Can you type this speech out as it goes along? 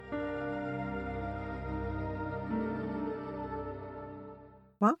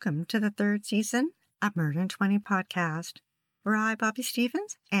Welcome to the third season of Murder in 20 podcast, where I, Bobby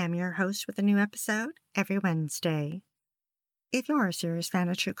Stevens, am your host with a new episode every Wednesday. If you're a serious fan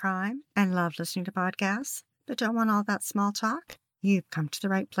of true crime and love listening to podcasts, but don't want all that small talk, you've come to the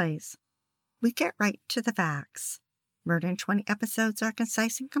right place. We get right to the facts. Murder in 20 episodes are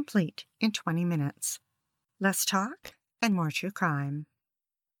concise and complete in 20 minutes. Less talk and more true crime.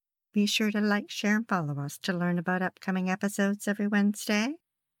 Be sure to like, share, and follow us to learn about upcoming episodes every Wednesday.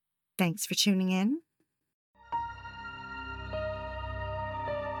 Thanks for tuning in.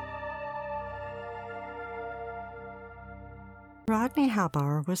 Rodney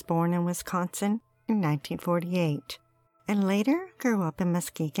Halbauer was born in Wisconsin in 1948 and later grew up in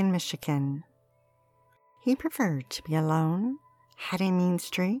Muskegon, Michigan. He preferred to be alone, had a mean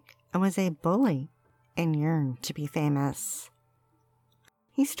streak, and was a bully and yearned to be famous.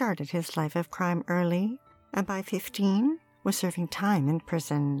 He started his life of crime early and by 15 was serving time in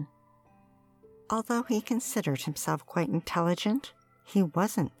prison. Although he considered himself quite intelligent, he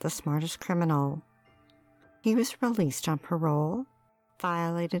wasn't the smartest criminal. He was released on parole,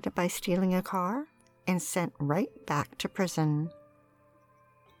 violated it by stealing a car, and sent right back to prison.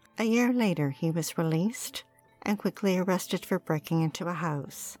 A year later, he was released and quickly arrested for breaking into a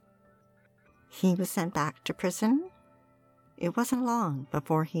house. He was sent back to prison. It wasn't long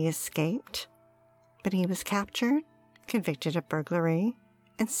before he escaped, but he was captured, convicted of burglary,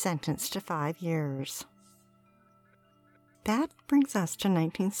 and sentenced to 5 years. That brings us to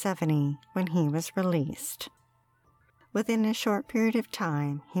 1970, when he was released. Within a short period of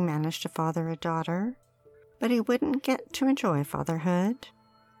time, he managed to father a daughter, but he wouldn't get to enjoy fatherhood.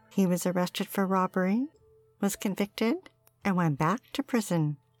 He was arrested for robbery, was convicted, and went back to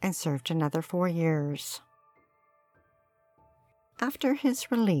prison and served another 4 years. After his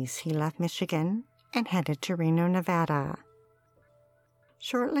release, he left Michigan and headed to Reno, Nevada.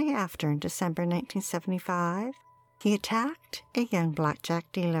 Shortly after, in December 1975, he attacked a young blackjack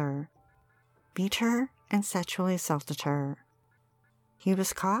dealer, beat her, and sexually assaulted her. He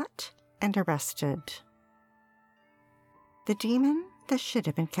was caught and arrested. The demon that should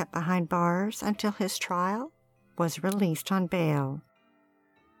have been kept behind bars until his trial was released on bail.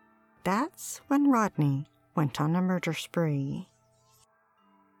 That's when Rodney went on a murder spree.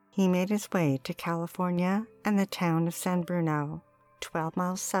 He made his way to California and the town of San Bruno, 12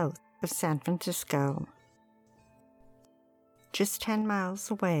 miles south of San Francisco. Just 10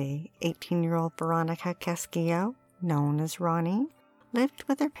 miles away, 18-year-old Veronica Casquillo, known as Ronnie, lived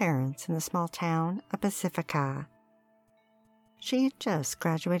with her parents in the small town of Pacifica. She had just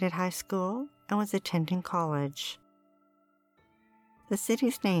graduated high school and was attending college. The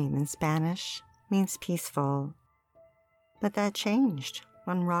city's name in Spanish means peaceful, but that changed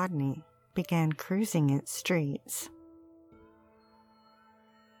when Rodney began cruising its streets.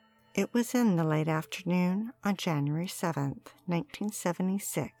 It was in the late afternoon on January 7th,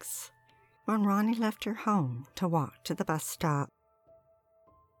 1976, when Ronnie left her home to walk to the bus stop.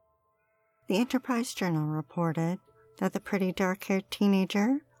 The Enterprise Journal reported that the pretty dark-haired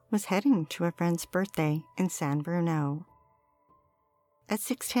teenager was heading to a friend's birthday in San Bruno. At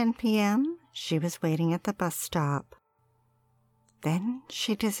 6:10 p.m., she was waiting at the bus stop. Then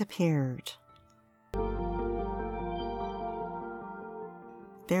she disappeared.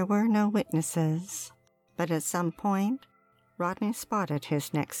 There were no witnesses, but at some point, Rodney spotted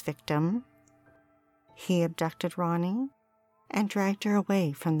his next victim. He abducted Ronnie and dragged her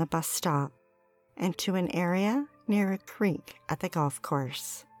away from the bus stop and to an area near a creek at the golf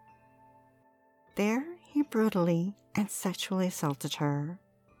course. There, he brutally and sexually assaulted her.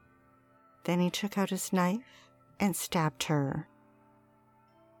 Then he took out his knife and stabbed her.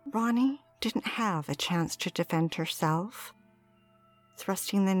 Ronnie didn't have a chance to defend herself,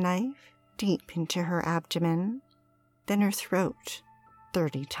 thrusting the knife deep into her abdomen, then her throat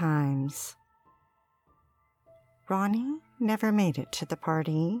 30 times. Ronnie never made it to the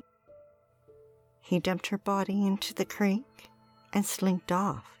party. He dumped her body into the creek and slinked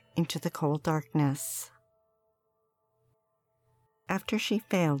off into the cold darkness. After she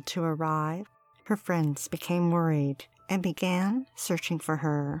failed to arrive, her friends became worried and began searching for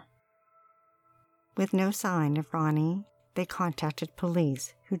her. With no sign of Ronnie, they contacted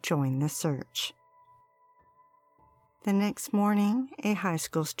police who joined the search. The next morning, a high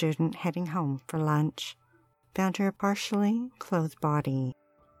school student heading home for lunch found her partially clothed body.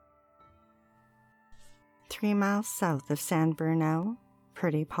 3 miles south of San Bruno,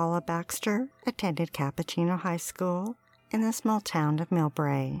 pretty Paula Baxter attended Cappuccino High School in the small town of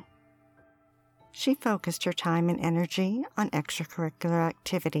Millbrae. She focused her time and energy on extracurricular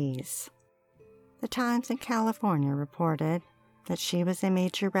activities. The Times in California reported that she was a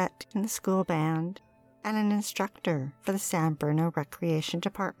majorette in the school band and an instructor for the San Bruno Recreation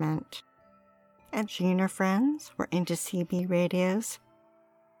Department, and she and her friends were into CB radios.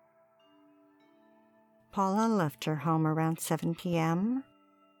 Paula left her home around 7 p.m.,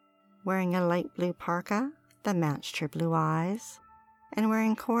 wearing a light blue parka that matched her blue eyes, and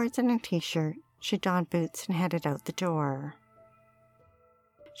wearing cords and a t-shirt. She donned boots and headed out the door.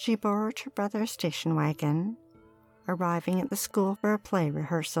 She borrowed her brother's station wagon. Arriving at the school for a play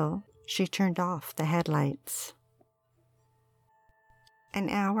rehearsal, she turned off the headlights. An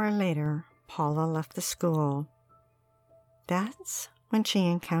hour later, Paula left the school. That's when she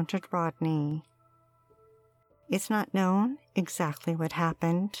encountered Rodney. It's not known exactly what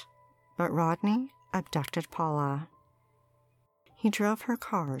happened, but Rodney abducted Paula. He drove her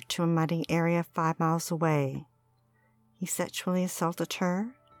car to a muddy area 5 miles away. He sexually assaulted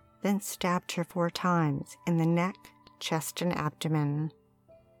her, then stabbed her 4 times in the neck, chest, and abdomen.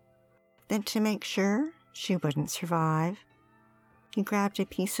 Then, to make sure she wouldn't survive, he grabbed a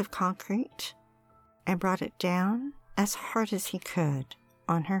piece of concrete and brought it down as hard as he could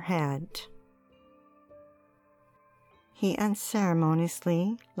on her head. He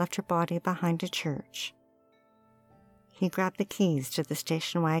unceremoniously left her body behind a church. He grabbed the keys to the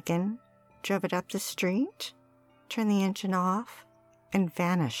station wagon, drove it up the street, turned the engine off, and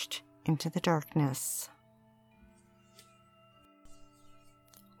vanished into the darkness.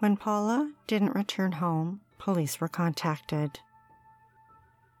 When Paula didn't return home, police were contacted.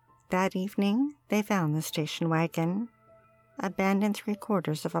 That evening, they found the station wagon, abandoned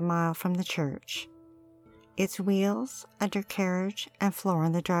 3/4 of a mile from the church. Its wheels, undercarriage, and floor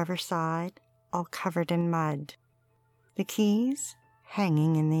on the driver's side all covered in mud. The keys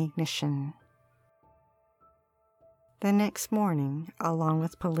hanging in the ignition. The next morning, along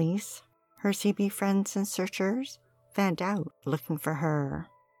with police, her CB friends and searchers fanned out looking for her.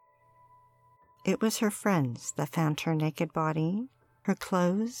 It was her friends that found her naked body, her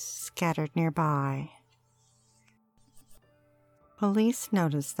clothes scattered nearby. Police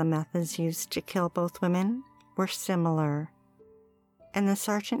noticed the methods used to kill both women were similar, and the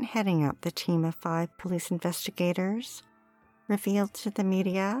sergeant heading up the team of 5 police investigators revealed to the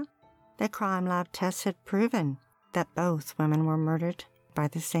media that crime lab tests had proven that both women were murdered by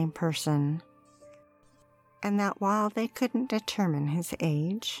the same person, and that while they couldn't determine his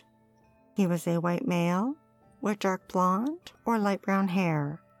age, he was a white male with dark blonde or light brown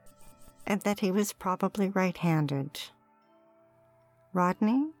hair, and that he was probably right-handed.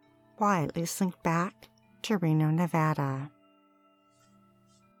 Rodney quietly slinked back to Reno, Nevada.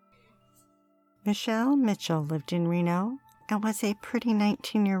 Michelle Mitchell lived in Reno and was a pretty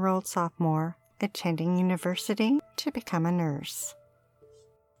 19-year-old sophomore attending university to become a nurse.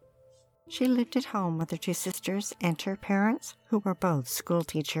 She lived at home with her 2 sisters and her parents, who were both school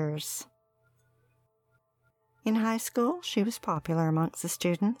teachers. In high school, she was popular amongst the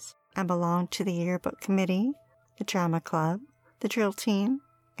students and belonged to the yearbook committee, the drama club, the drill team,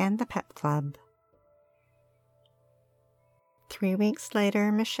 and the pep club. 3 weeks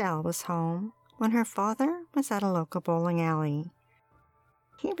later, Michelle was home when her father was at a local bowling alley.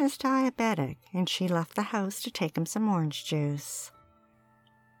 He was diabetic, and she left the house to take him some orange juice.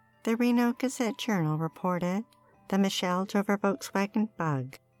 The Reno Gazette-Journal reported that Michelle drove her Volkswagen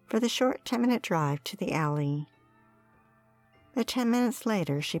Bug for the short 10-minute drive to the alley. But 10 minutes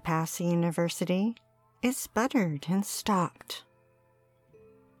later, she passed the university. It sputtered and stopped.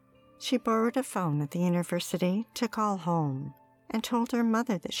 She borrowed a phone at the university to call home and told her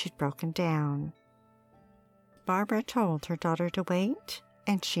mother that she'd broken down. Barbara told her daughter to wait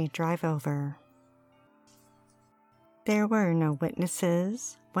and she'd drive over. There were no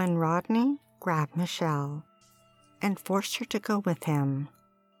witnesses when Rodney grabbed Michelle and forced her to go with him.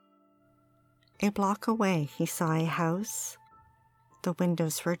 A block away, he saw a house. The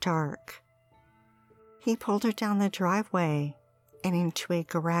windows were dark. He pulled her down the driveway and into a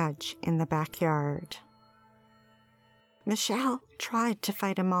garage in the backyard. Michelle tried to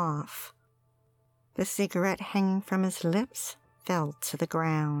fight him off. The cigarette hanging from his lips fell to the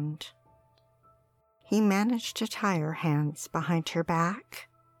ground. He managed to tie her hands behind her back.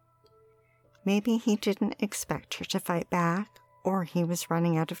 Maybe he didn't expect her to fight back, or he was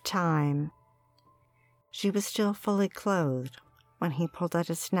running out of time. She was still fully clothed when he pulled out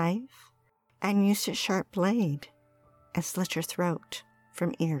his knife and used its sharp blade and slit her throat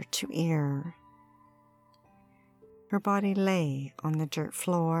from ear to ear. Her body lay on the dirt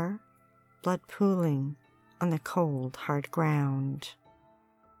floor, blood pooling on the cold, hard ground.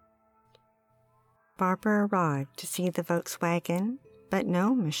 Barbara arrived to see the Volkswagen, but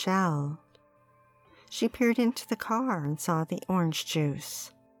no Michelle. She peered into the car and saw the orange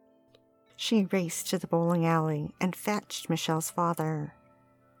juice. She raced to the bowling alley and fetched Michelle's father.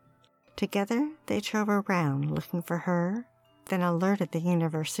 Together, they drove around looking for her, then alerted the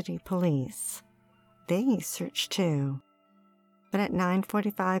university police. They searched too, but at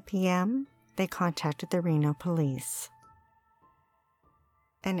 9:45 p.m., they contacted the Reno police.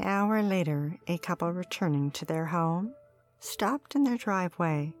 An hour later, a couple returning to their home stopped in their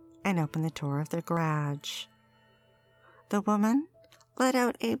driveway and opened the door of their garage. The woman let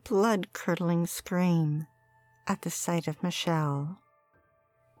out a blood-curdling scream at the sight of Michelle.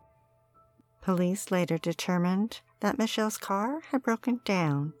 Police later determined that Michelle's car had broken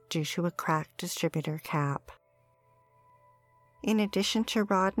down due to a cracked distributor cap. In addition to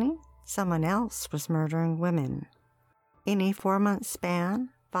Rodney, someone else was murdering women. In a 4-month span,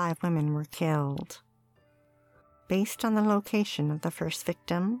 5 women were killed. Based on the location of the first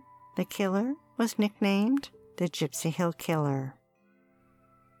victim, the killer was nicknamed the Gypsy Hill Killer.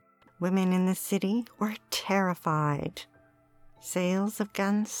 Women in the city were terrified. Sales of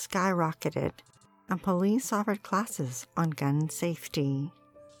guns skyrocketed, and police offered classes on gun safety.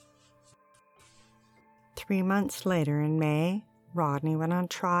 3 months later in May, Rodney went on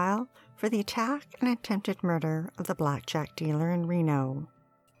trial for the attack and attempted murder of the blackjack dealer in Reno.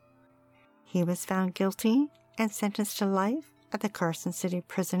 He was found guilty and sentenced to life at the Carson City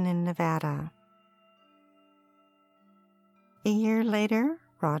Prison in Nevada. A year later,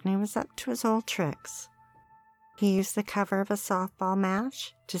 Rodney was up to his old tricks. He used the cover of a softball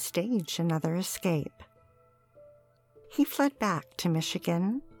match to stage another escape. He fled back to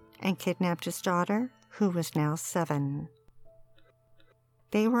Michigan and kidnapped his daughter, who was now 7.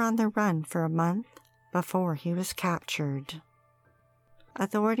 They were on the run for a month before he was captured.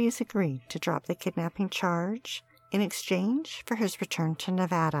 Authorities agreed to drop the kidnapping charge in exchange for his return to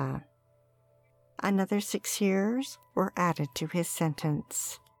Nevada. Another 6 years were added to his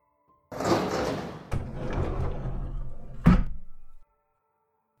sentence.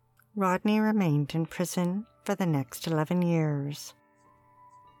 Rodney remained in prison for the next 11 years.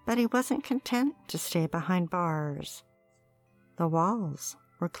 But he wasn't content to stay behind bars. The walls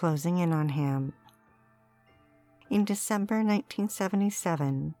were closing in on him. In December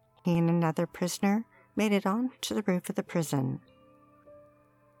 1977, he and another prisoner made it onto the roof of the prison.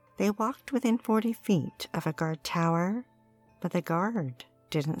 They walked within 40 feet of a guard tower, but the guard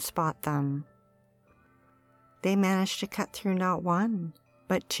didn't spot them. They managed to cut through not 1,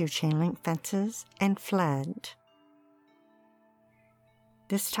 but 2 chain-link fences and fled.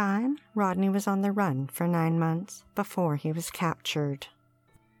 This time, Rodney was on the run for 9 months before he was captured.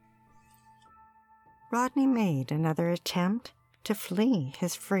 Rodney made another attempt to flee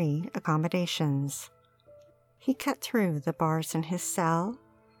his free accommodations. He cut through the bars in his cell,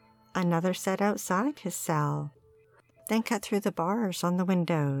 another set outside his cell, then cut through the bars on the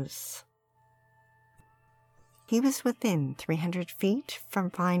windows. He was within 300 feet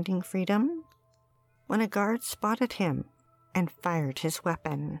from finding freedom when a guard spotted him and fired his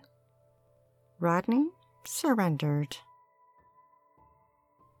weapon. Rodney surrendered.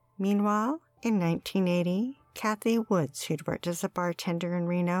 Meanwhile, in 1980, Kathy Woods, who'd worked as a bartender in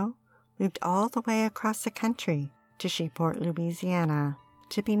Reno, moved all the way across the country to Shreveport, Louisiana,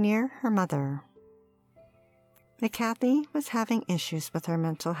 to be near her mother. But Kathy was having issues with her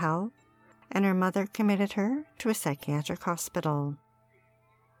mental health, and her mother committed her to a psychiatric hospital.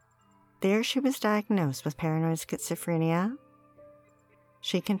 There she was diagnosed with paranoid schizophrenia.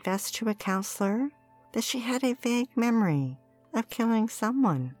 She confessed to a counselor that she had a vague memory of killing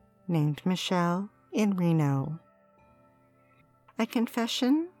someone named Michelle in Reno. A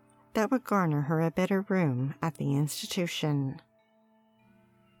confession that would garner her a better room at the institution.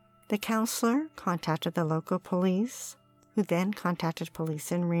 The counselor contacted the local police, who then contacted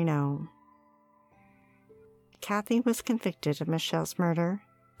police in Reno. Kathy was convicted of Michelle's murder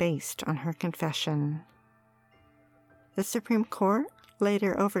based on her confession. The Supreme Court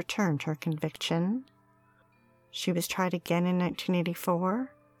later overturned her conviction. She was tried again in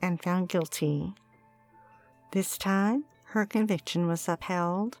 1984 and found guilty. This time, her conviction was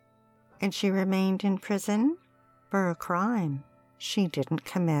upheld, and she remained in prison for a crime she didn't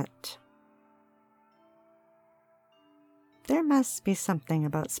commit. There must be something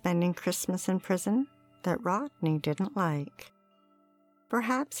about spending Christmas in prison that Rodney didn't like.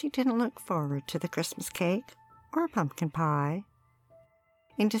 Perhaps he didn't look forward to the Christmas cake or pumpkin pie.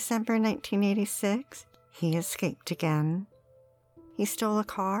 In December 1986, he escaped again. He stole a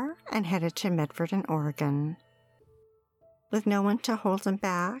car and headed to Medford in Oregon. With no one to hold him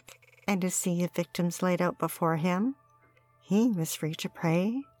back and a sea of victims laid out before him, he was free to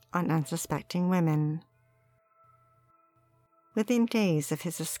prey on unsuspecting women. Within days of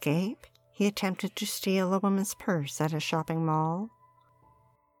his escape, he attempted to steal a woman's purse at a shopping mall.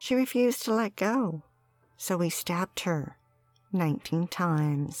 She refused to let go, so he stabbed her 19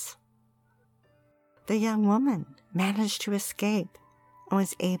 times. The young woman managed to escape and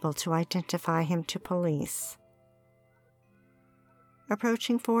was able to identify him to police.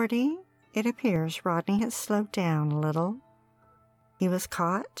 Approaching 40, it appears Rodney had slowed down a little. He was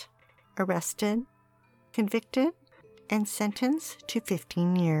caught, arrested, convicted, and sentenced to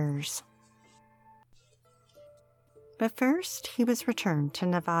 15 years. But first, he was returned to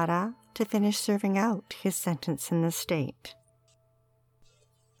Nevada to finish serving out his sentence in the state.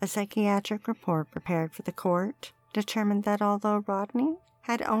 A psychiatric report prepared for the court determined that although Rodney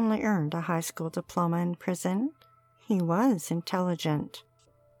had only earned a high school diploma in prison, he was intelligent,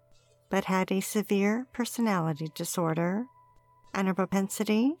 but had a severe personality disorder and a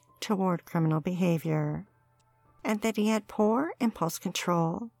propensity toward criminal behavior, and that he had poor impulse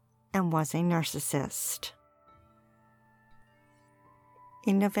control and was a narcissist.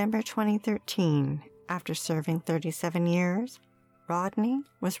 In November 2013, after serving 37 years, Rodney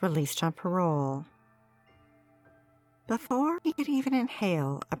was released on parole. Before he could even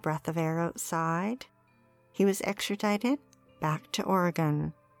inhale a breath of air outside, he was extradited back to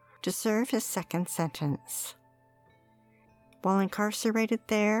Oregon to serve his second sentence. While incarcerated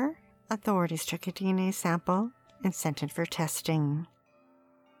there, authorities took a DNA sample and sent it for testing.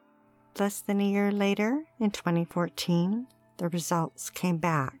 Less than a year later, in 2014, the results came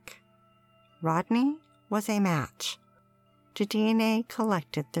back. Rodney was a match to DNA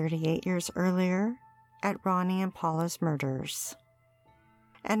collected 38 years earlier at Ronnie and Paula's murders.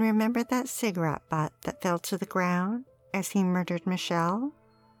 And remember that cigarette butt that fell to the ground as he murdered Michelle?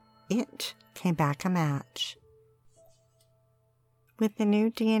 It came back a match. With the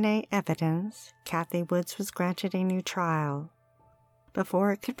new DNA evidence, Kathy Woods was granted a new trial.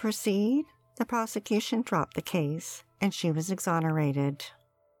 Before it could proceed, the prosecution dropped the case and she was exonerated.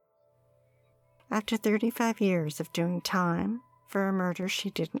 After 35 years of doing time for a murder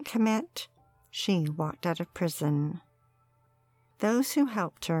she didn't commit, she walked out of prison. Those who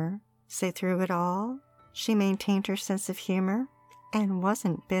helped her say through it all, she maintained her sense of humor and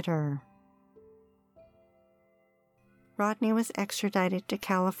wasn't bitter. Rodney was extradited to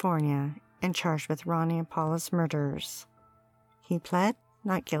California and charged with Ronnie and Paula's murders. He pled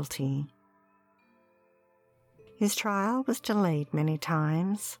not guilty. His trial was delayed many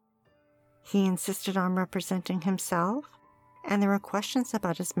times. He insisted on representing himself, and there were questions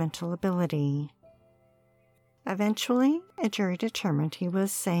about his mental ability. Eventually, a jury determined he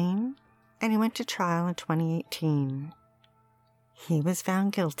was sane, and he went to trial in 2018. He was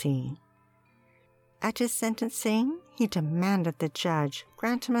found guilty. At his sentencing, he demanded the judge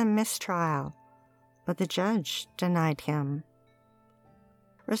grant him a mistrial, but the judge denied him.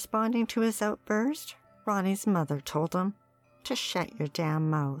 Responding to his outburst, Ronnie's mother told him to shut your damn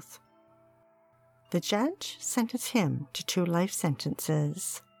mouth. The judge sentenced him to 2 life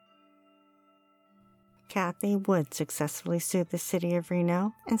sentences. Kathy Wood successfully sued the city of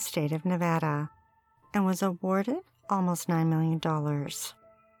Reno and state of Nevada and was awarded almost $9 million.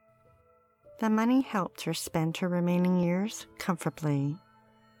 The money helped her spend her remaining years comfortably.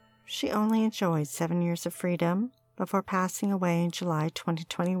 She only enjoyed 7 years of freedom before passing away in July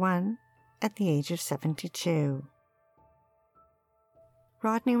 2021 at the age of 72.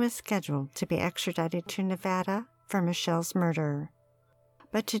 Rodney was scheduled to be extradited to Nevada for Michelle's murder,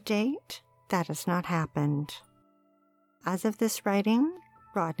 but to date, that has not happened. As of this writing,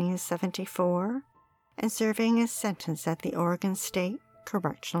 Rodney is 74 and serving his sentence at the Oregon State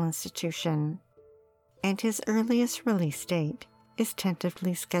Correctional Institution, and his earliest release date is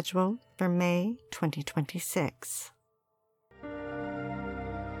tentatively scheduled for May 2026.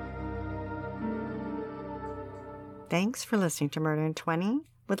 Thanks for listening to Murder in 20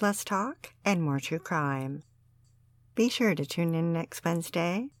 with less talk and more true crime. Be sure to tune in next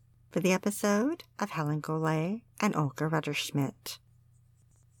Wednesday for the episode of Helen Golay and Olga Rutterschmidt.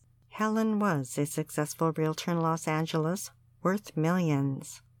 Helen was a successful realtor in Los Angeles worth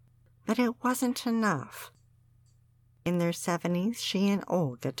millions, but it wasn't enough. In their 70s, she and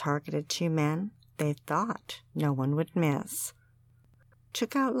Olga targeted 2 men they thought no one would miss,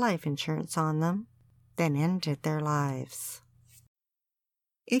 took out life insurance on them, then ended their lives.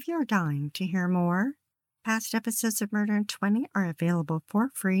 If you're dying to hear more, past episodes of Murder in 20 are available for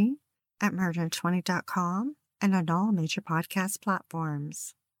free at murderin20.com and on all major podcast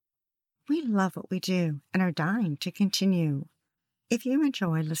platforms. We love what we do and are dying to continue. If you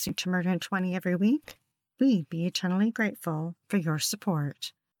enjoy listening to Murder in 20 every week, we'd be eternally grateful for your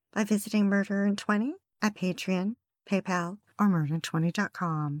support. by visiting Murderin20 at Patreon, PayPal, or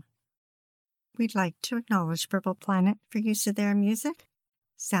Murderin20.com. We'd like to acknowledge Purple Planet for use of their music,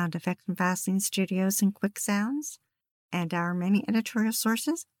 sound effects from Vaseline Studios and Quick Sounds, and our many editorial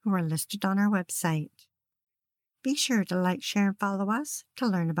sources who are listed on our website. Be sure to like, share, and follow us to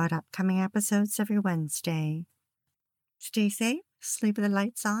learn about upcoming episodes every Wednesday. Stay safe, sleep with the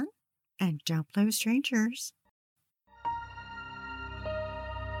lights on, and don't play with strangers.